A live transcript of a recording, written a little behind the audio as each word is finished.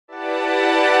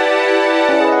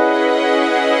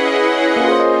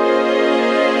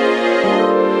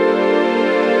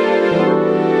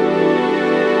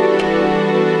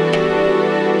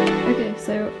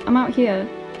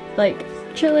like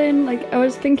chilling, like I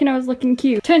was thinking I was looking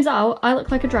cute. Turns out I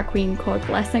look like a drag queen called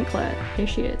Blair St. Clair. Here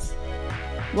she is.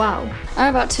 Wow.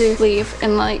 I'm about to leave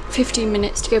in like 15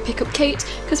 minutes to go pick up Kate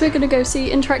because we're gonna go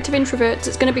see Interactive Introverts.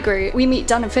 It's gonna be great. We meet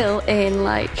Dan and Phil in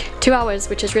like 2 hours,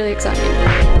 which is really exciting.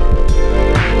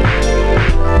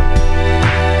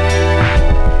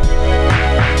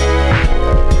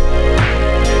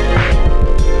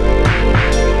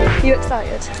 You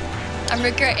excited? I'm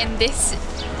regretting this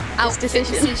outfit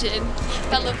decision.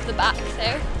 I love the back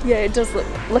though. Yeah, it does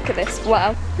look at this.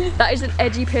 Wow. That is an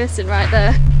edgy person right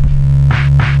there.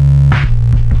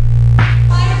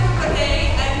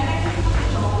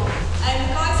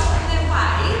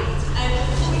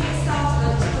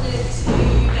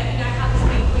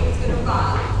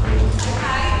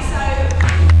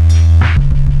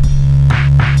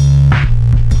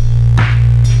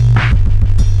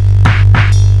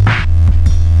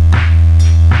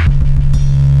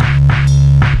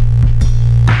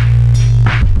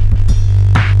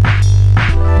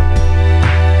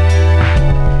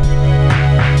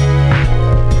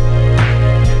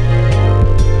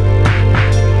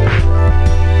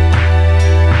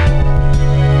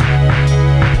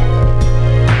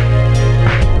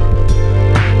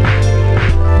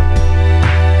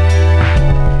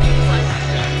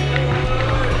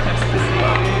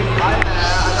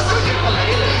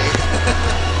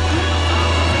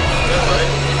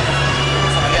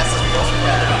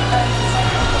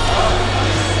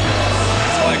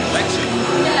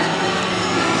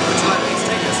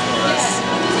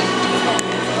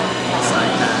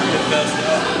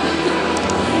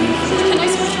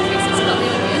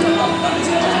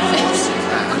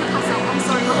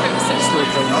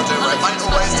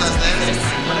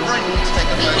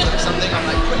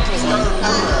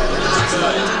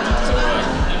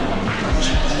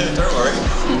 Don't worry.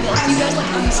 You guys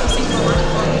like unsussing forward?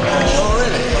 Oh,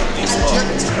 really?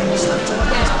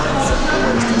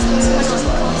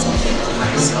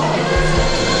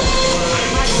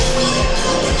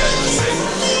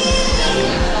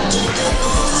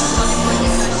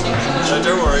 No,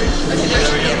 don't worry. There we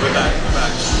go. We're back. We're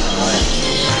back.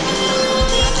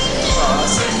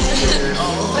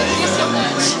 Thank you so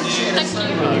much. Thank you.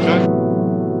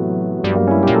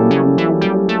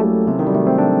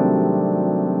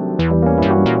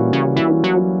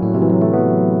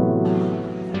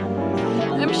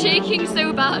 I'm shaking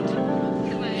so bad.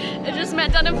 I just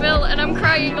met Dan and Phil and I'm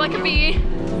crying like a bee.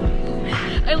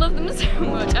 I love them so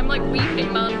much. I'm like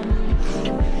weeping, man.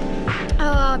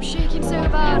 Oh, I'm shaking so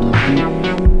bad.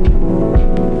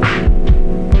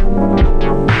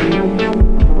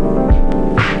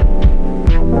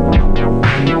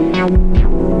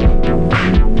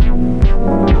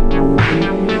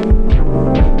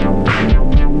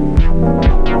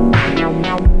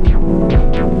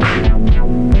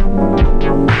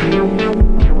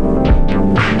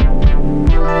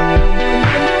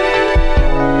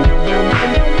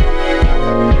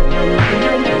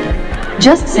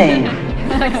 Just saying.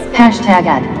 Hashtag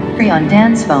ad free on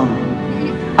Dan's phone.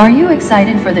 Are you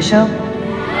excited for the show?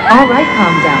 Alright,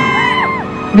 calm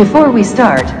down. Before we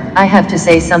start, I have to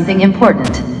say something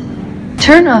important.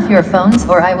 Turn off your phones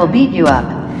or I will beat you up.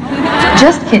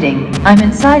 Just kidding, I'm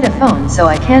inside a phone so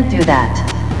I can't do that.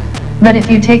 But if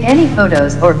you take any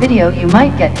photos or video you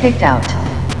might get kicked out.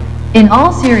 In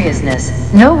all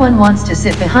seriousness, no one wants to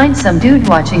sit behind some dude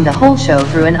watching the whole show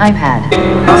through an iPad.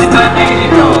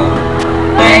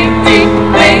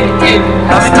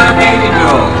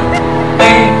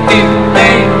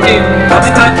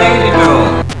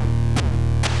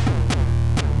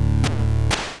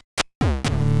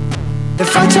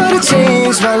 If I try to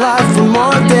change my life one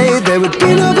more day, there would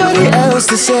be nobody else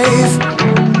to save.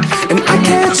 And I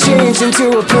can't change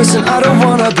into a person I don't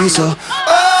wanna be, so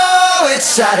oh, it's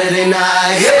Saturday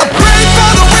night. I pray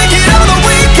for the wicked on the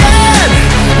weekend.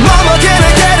 Mama, can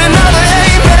I get another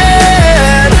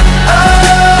amen?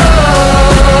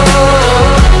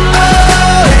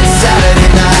 It's Saturday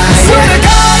night. Swear to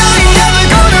God, I ain't never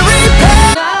gonna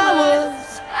repent. I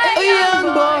was a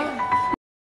young boy.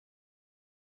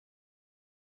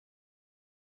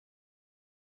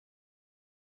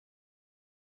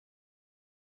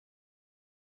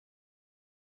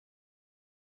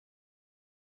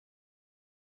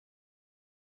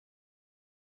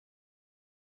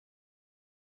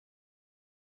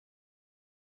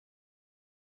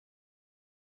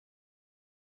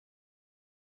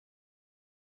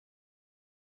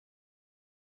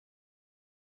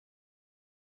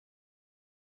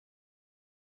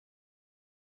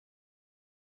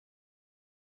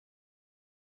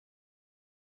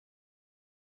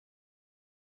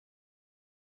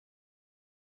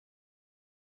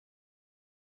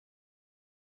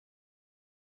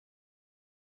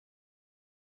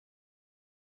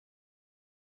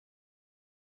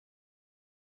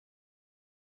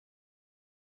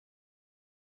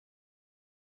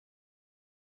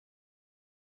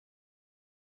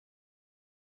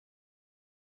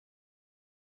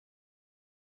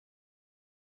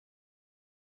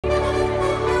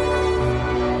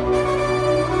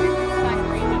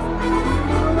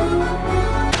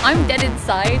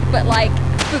 but like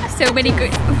for so many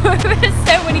good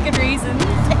reasons.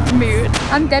 Mood.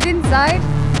 I'm dead inside,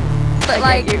 but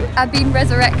like I've been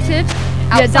resurrected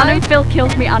outside. Yeah, Dan and Phil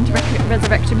killed me and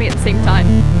resurrected me at the same time.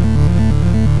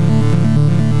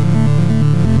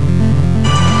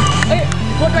 Okay,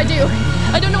 what do?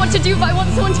 I don't know what to do, but I want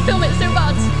someone to film it so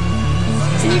bad.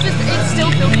 Can you just, it's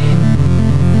still filming.